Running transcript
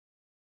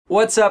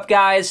What's up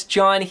guys,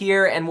 John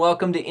here and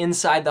welcome to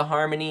Inside the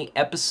Harmony,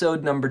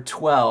 episode number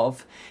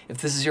 12. If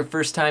this is your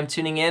first time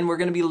tuning in, we're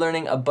going to be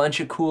learning a bunch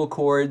of cool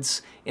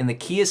chords in the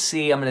key of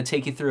C. I'm going to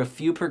take you through a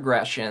few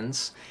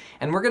progressions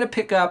and we're going to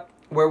pick up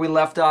where we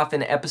left off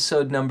in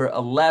episode number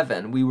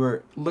 11. We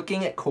were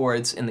looking at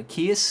chords in the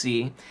key of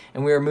C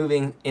and we were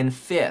moving in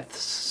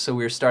fifths. So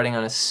we were starting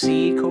on a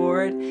C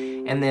chord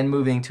and then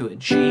moving to a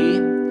G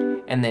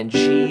and then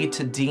G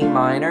to D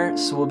minor.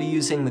 So we'll be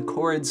using the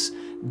chords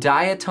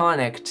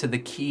diatonic to the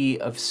key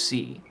of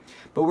C.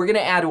 But we're going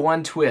to add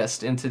one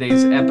twist in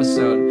today's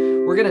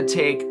episode. We're going to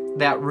take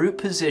that root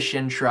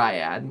position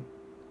triad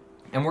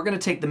and we're going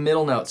to take the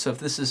middle note. So if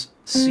this is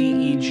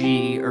C, E,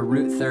 G or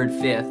root third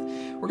fifth,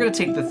 we're going to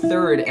take the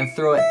third and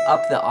throw it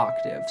up the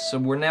octave. So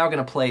we're now going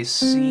to play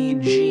C,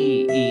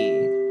 G,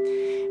 E.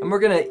 And we're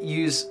going to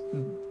use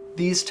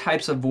these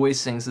types of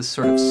voicings, this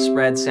sort of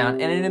spread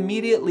sound, and it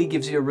immediately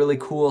gives you a really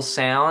cool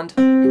sound.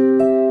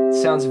 It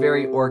sounds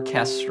very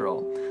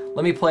orchestral.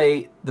 Let me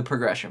play the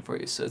progression for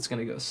you. So it's going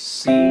to go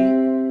C,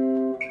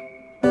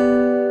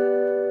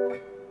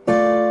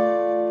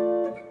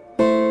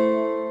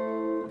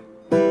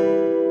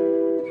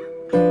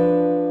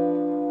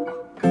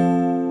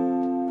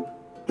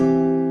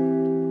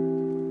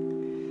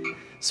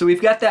 so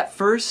we've got that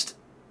first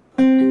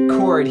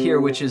chord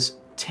here, which is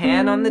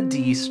 10 on the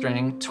D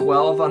string,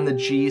 12 on the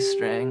G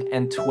string,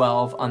 and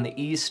 12 on the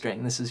E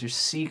string. This is your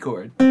C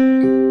chord.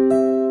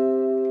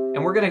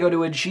 And we're going to go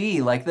to a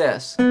G like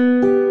this.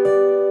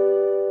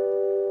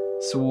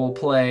 So we'll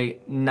play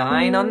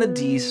 9 on the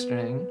D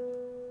string,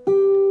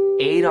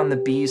 8 on the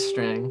B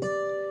string,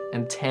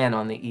 and 10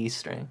 on the E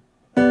string.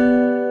 Then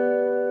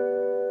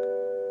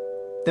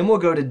we'll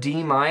go to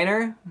D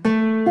minor.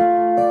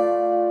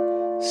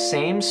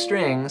 Same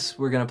strings,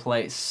 we're going to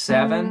play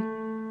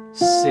 7,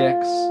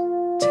 6,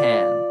 10.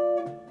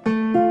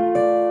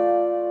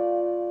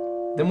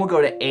 Then we'll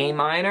go to A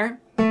minor.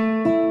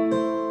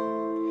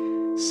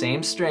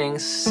 Same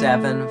strings,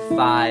 7,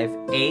 5,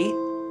 8.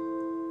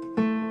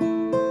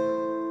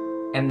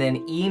 And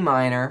then E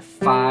minor,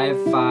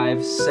 5,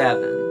 5,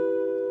 7.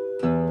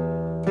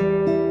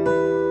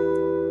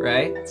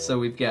 Right? So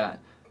we've got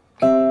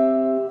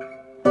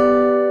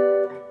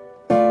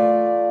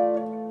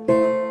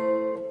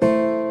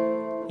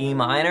E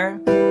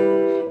minor,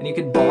 and you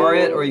can bar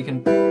it or you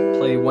can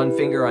play one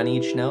finger on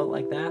each note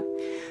like that.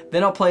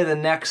 Then I'll play the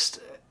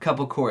next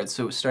couple chords.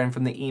 So starting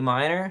from the E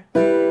minor,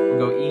 we'll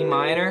go E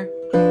minor,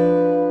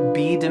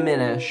 B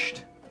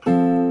diminished,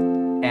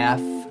 F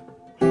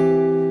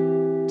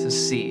to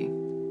C.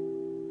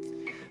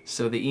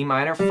 So the E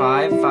minor,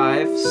 5,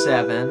 5,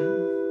 7,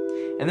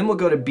 and then we'll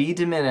go to B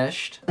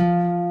diminished.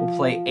 We'll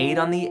play 8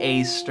 on the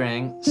A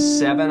string,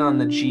 7 on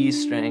the G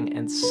string,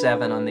 and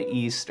 7 on the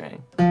E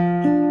string.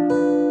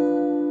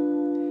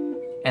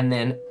 And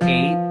then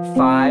 8,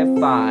 5,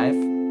 5,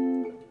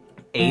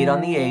 8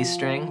 on the A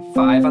string,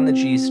 5 on the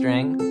G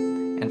string,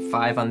 and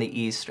 5 on the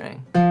E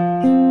string.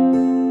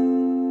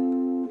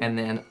 And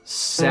then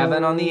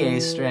 7 on the A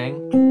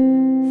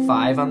string,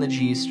 5 on the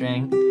G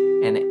string,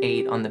 and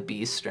 8 on the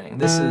B string.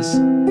 This is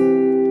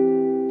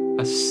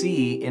a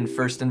C in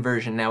first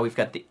inversion. Now we've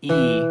got the E.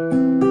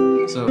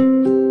 So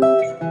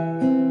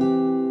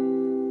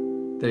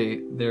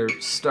they're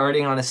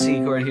starting on a C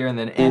chord here and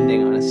then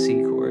ending on a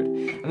C chord.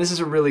 And this is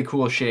a really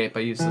cool shape. I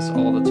use this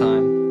all the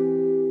time.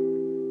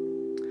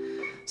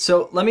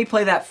 So let me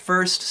play that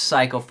first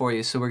cycle for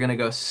you. So we're going to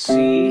go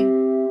C,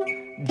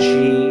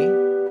 G,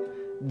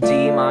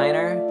 D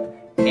minor,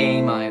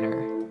 A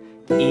minor,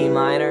 E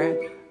minor,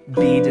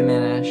 B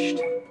diminished,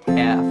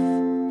 F,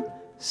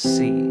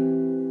 C.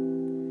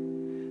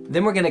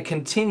 Then we're going to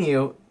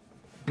continue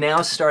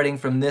now starting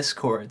from this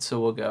chord. So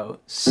we'll go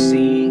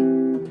C,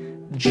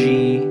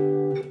 G,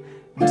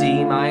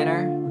 D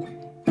minor,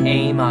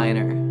 A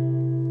minor,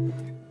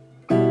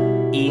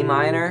 E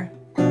minor,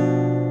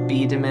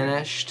 B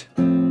diminished,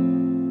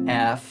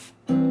 F,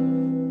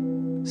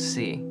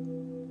 C.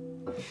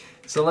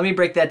 So let me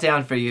break that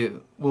down for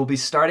you. We'll be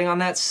starting on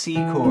that C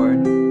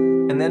chord,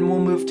 and then we'll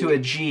move to a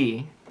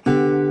G,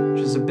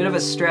 which is a bit of a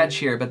stretch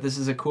here, but this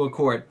is a cool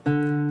chord.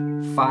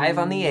 5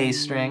 on the A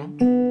string,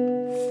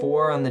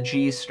 4 on the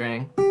G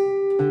string,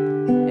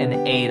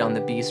 and 8 on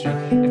the B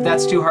string. If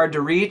that's too hard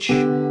to reach,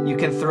 you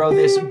can throw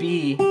this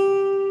B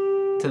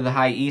to the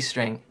high E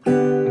string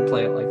and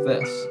play it like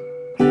this,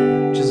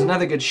 which is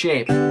another good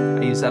shape.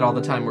 I use that all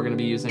the time. We're going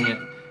to be using it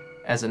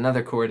as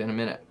another chord in a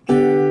minute.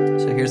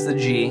 So here's the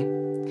G,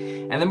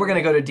 and then we're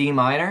going to go to D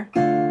minor,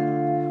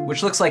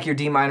 which looks like your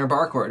D minor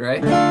bar chord,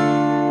 right?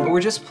 But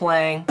we're just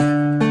playing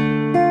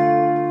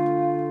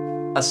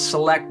a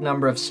select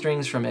number of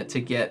strings from it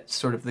to get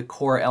sort of the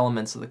core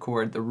elements of the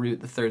chord, the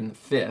root, the third, and the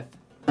fifth.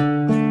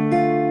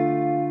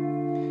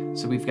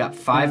 So we've got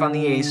 5 on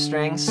the A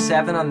string,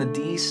 7 on the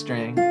D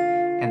string,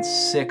 and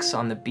 6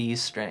 on the B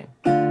string.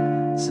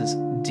 This is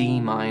D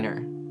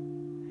minor.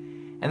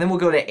 And then we'll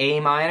go to A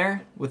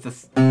minor with the...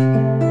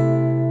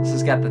 This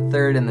has got the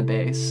third in the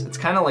bass. It's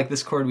kind of like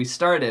this chord we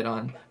started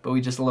on, but we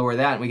just lower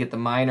that and we get the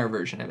minor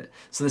version of it.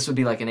 So this would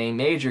be like an A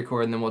major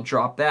chord, and then we'll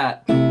drop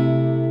that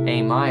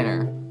A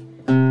minor.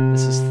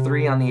 This is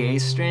 3 on the A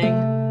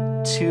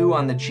string, 2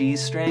 on the G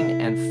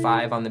string, and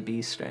 5 on the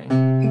B string.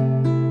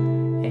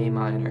 A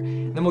minor.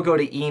 Then we'll go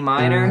to E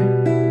minor.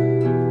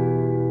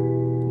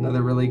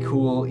 Another really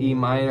cool E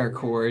minor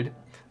chord.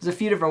 There's a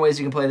few different ways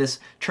you can play this.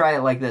 Try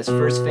it like this.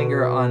 First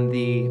finger on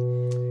the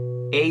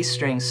A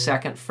string,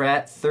 2nd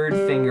fret,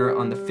 3rd finger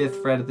on the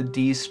 5th fret of the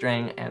D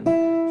string, and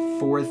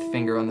 4th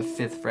finger on the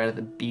 5th fret of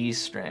the B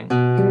string.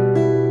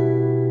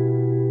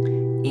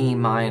 E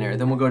minor.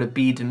 Then we'll go to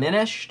B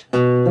diminished.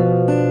 Another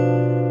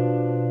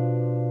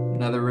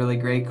really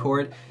great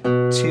chord.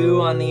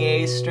 2 on the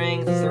A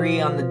string,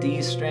 3 on the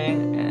D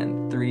string,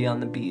 and 3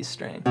 on the B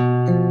string.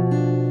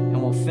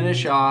 And we'll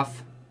finish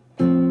off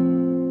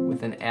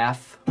with an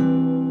F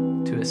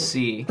to a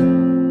C.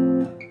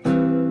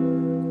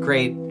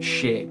 Great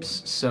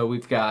shapes. So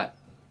we've got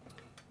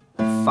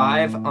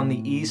 5 on the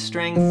E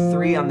string,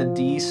 3 on the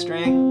D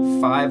string,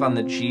 5 on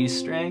the G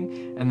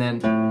string, and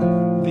then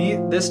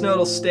this note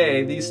will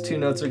stay. These 2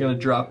 notes are going to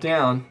drop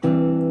down,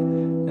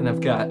 and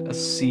I've got a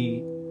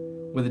C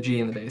with a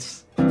G in the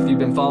bass. If you've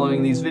been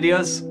following these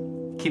videos,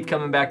 keep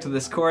coming back to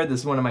this chord.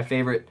 This is one of my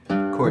favorite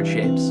chord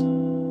shapes.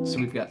 So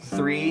we've got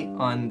 3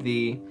 on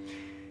the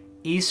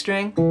E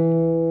string,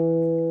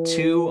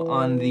 2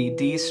 on the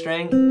D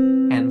string,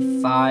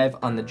 and 5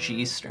 on the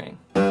G string.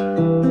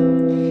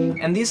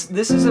 And this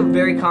is a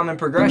very common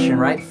progression,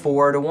 right?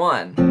 4 to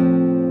 1.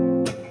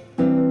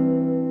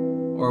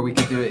 Or we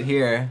could do it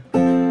here.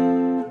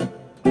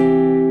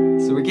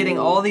 So we're getting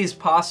all these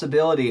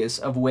possibilities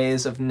of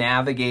ways of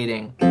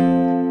navigating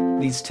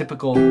these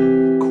typical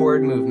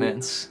chord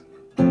movements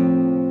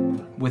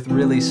with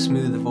really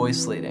smooth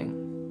voice leading.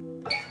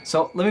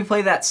 So let me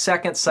play that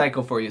second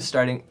cycle for you,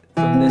 starting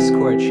from this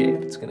chord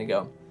shape. It's going to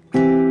go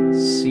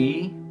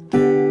C,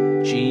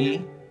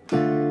 G,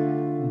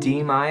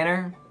 D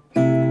minor,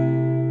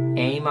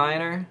 A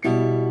minor,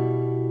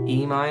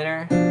 E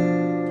minor,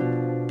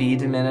 B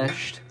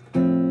diminished,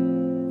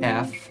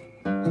 F,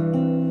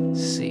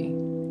 C.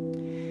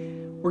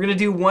 We're going to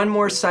do one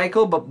more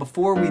cycle, but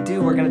before we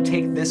do, we're going to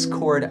take this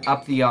chord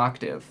up the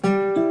octave.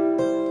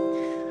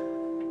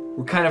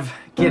 We're kind of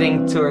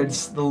getting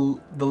towards the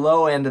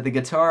low end of the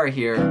guitar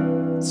here,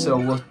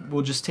 so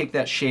we'll just take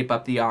that shape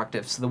up the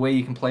octave. So the way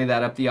you can play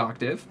that up the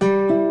octave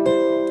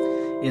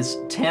is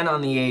 10 on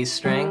the A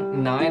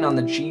string, 9 on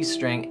the G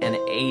string, and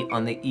 8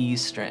 on the E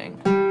string.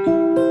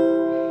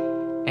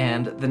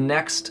 And the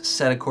next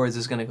set of chords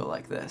is going to go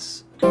like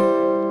this.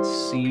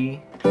 C,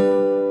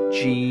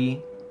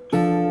 G,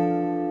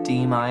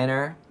 D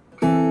minor,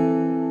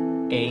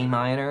 A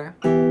minor,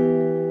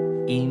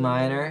 E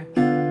minor,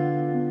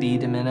 B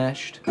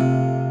diminished,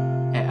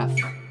 F,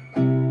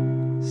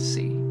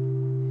 C.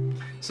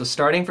 So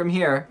starting from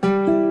here,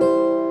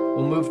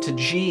 we'll move to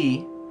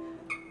G,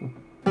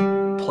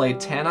 play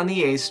 10 on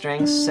the A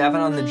string,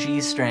 7 on the G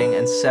string,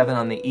 and 7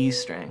 on the E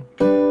string.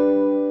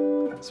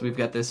 So we've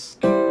got this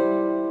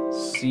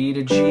C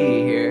to G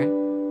here,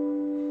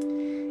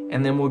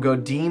 and then we'll go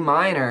D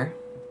minor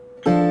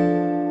to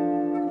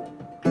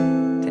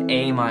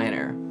A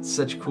minor.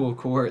 Such cool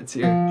chords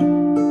here. I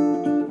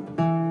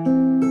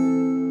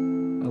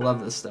love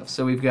this stuff.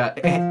 So we've got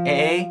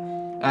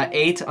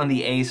 8 on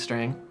the A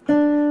string,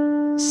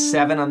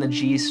 7 on the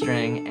G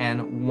string,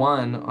 and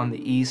 1 on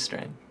the E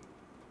string.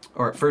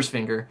 Or first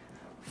finger,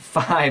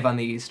 5 on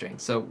the E string.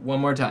 So one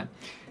more time.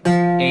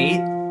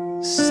 8,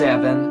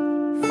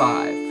 7,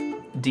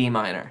 5, D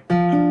minor.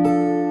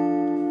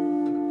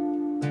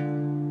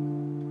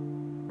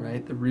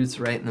 Right, the root's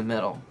right in the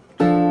middle.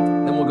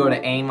 Then we'll go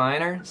to A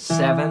minor,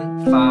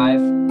 7,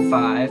 5,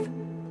 5,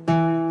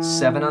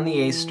 7 on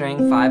the A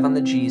string, 5 on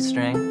the G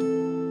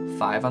string,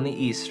 5 on the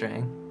E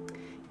string.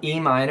 E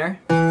minor,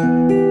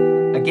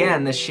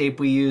 again, the shape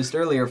we used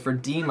earlier for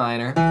D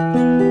minor.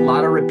 A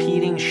lot of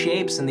repeating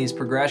shapes in these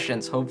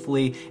progressions.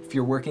 Hopefully, if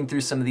you're working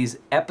through some of these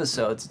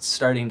episodes, it's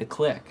starting to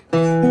click.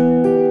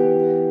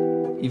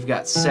 You've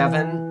got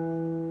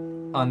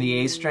 7 on the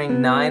A string,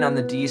 9 on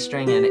the D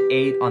string, and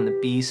 8 on the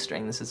B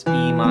string. This is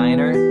E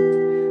minor.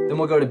 Then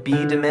we'll go to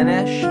B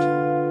diminished,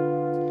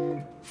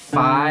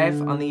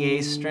 5 on the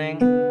A string,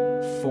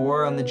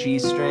 4 on the G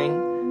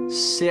string,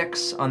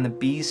 6 on the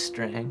B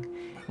string,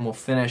 and we'll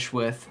finish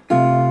with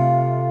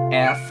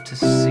F to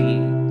C.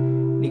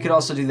 And you could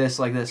also do this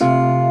like this,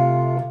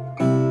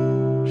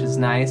 which is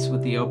nice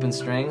with the open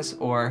strings,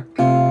 or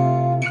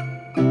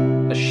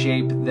a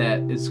shape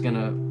that is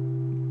gonna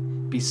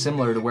be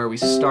similar to where we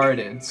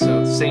started.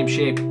 So same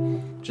shape,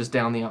 just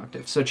down the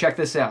octave. So check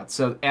this out.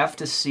 So F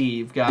to C,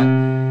 you've got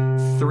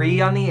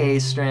 3 on the A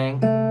string,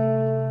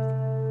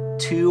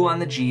 2 on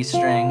the G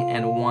string,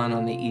 and 1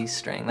 on the E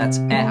string. That's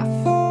F.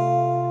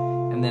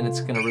 And then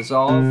it's gonna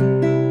resolve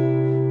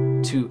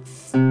to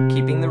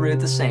keeping the root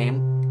the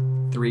same,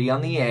 3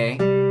 on the A,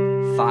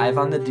 5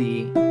 on the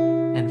D,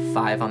 and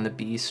 5 on the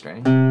B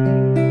string,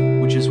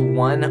 which is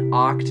 1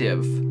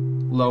 octave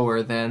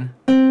lower than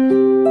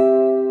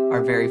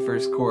our very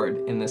first chord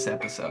in this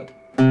episode.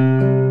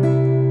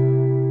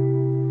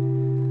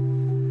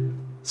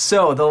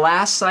 So the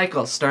last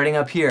cycle, starting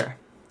up here,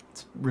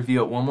 Let's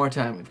review it one more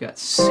time. We've got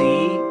C,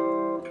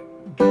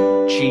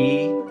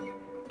 G,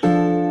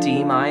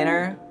 D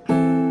minor,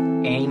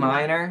 A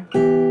minor,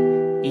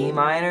 E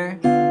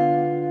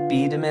minor,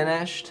 B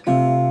diminished,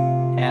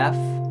 F,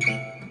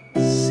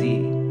 C.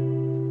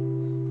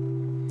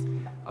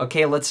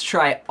 Okay, let's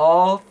try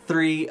all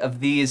three of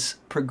these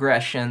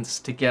progressions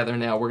together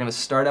now. We're going to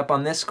start up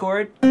on this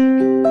chord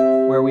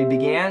where we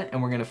began,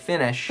 and we're going to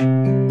finish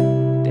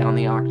down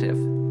the octave.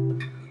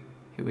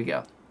 Here we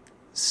go.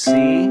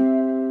 C,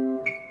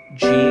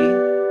 G,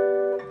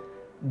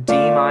 D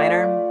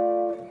minor,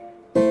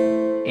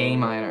 A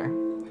minor,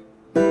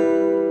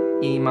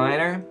 E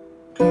minor,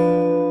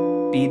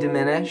 B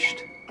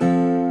diminished,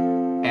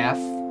 F,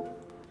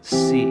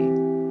 C.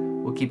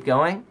 We'll keep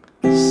going.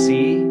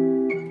 C,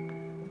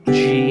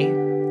 G,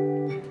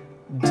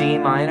 D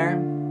minor,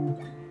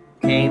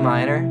 A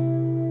minor,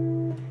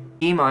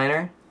 E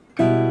minor,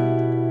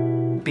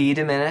 B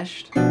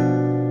diminished,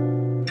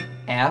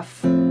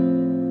 F,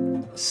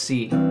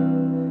 C.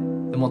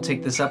 Then we'll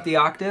take this up the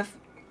octave.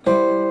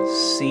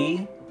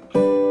 C,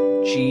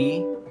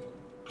 G,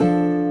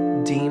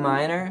 D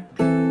minor,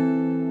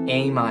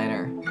 A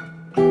minor,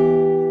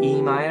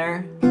 E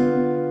minor,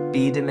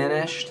 B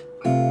diminished,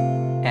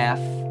 F,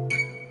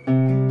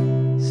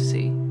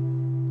 C.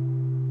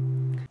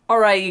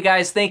 Alright, you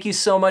guys, thank you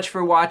so much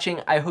for watching.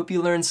 I hope you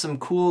learned some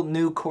cool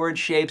new chord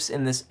shapes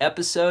in this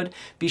episode.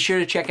 Be sure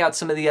to check out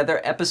some of the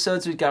other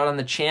episodes we've got on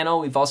the channel.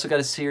 We've also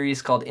got a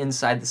series called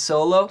Inside the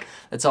Solo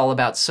that's all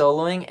about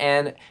soloing.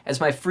 And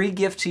as my free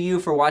gift to you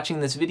for watching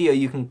this video,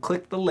 you can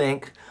click the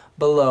link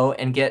below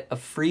and get a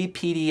free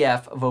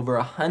PDF of over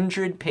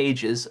 100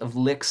 pages of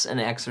licks and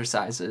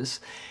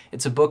exercises.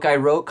 It's a book I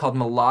wrote called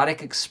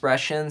Melodic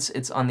Expressions.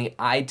 It's on the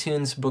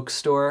iTunes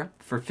bookstore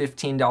for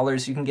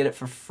 $15. You can get it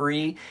for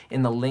free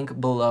in the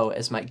link below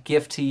as my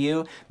gift to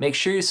you. Make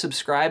sure you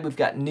subscribe. We've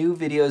got new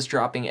videos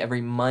dropping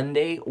every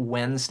Monday,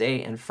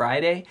 Wednesday, and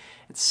Friday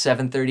at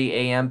 7:30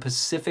 a.m.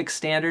 Pacific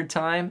Standard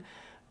Time.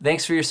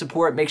 Thanks for your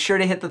support. Make sure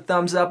to hit the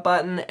thumbs up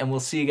button, and we'll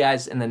see you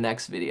guys in the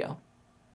next video.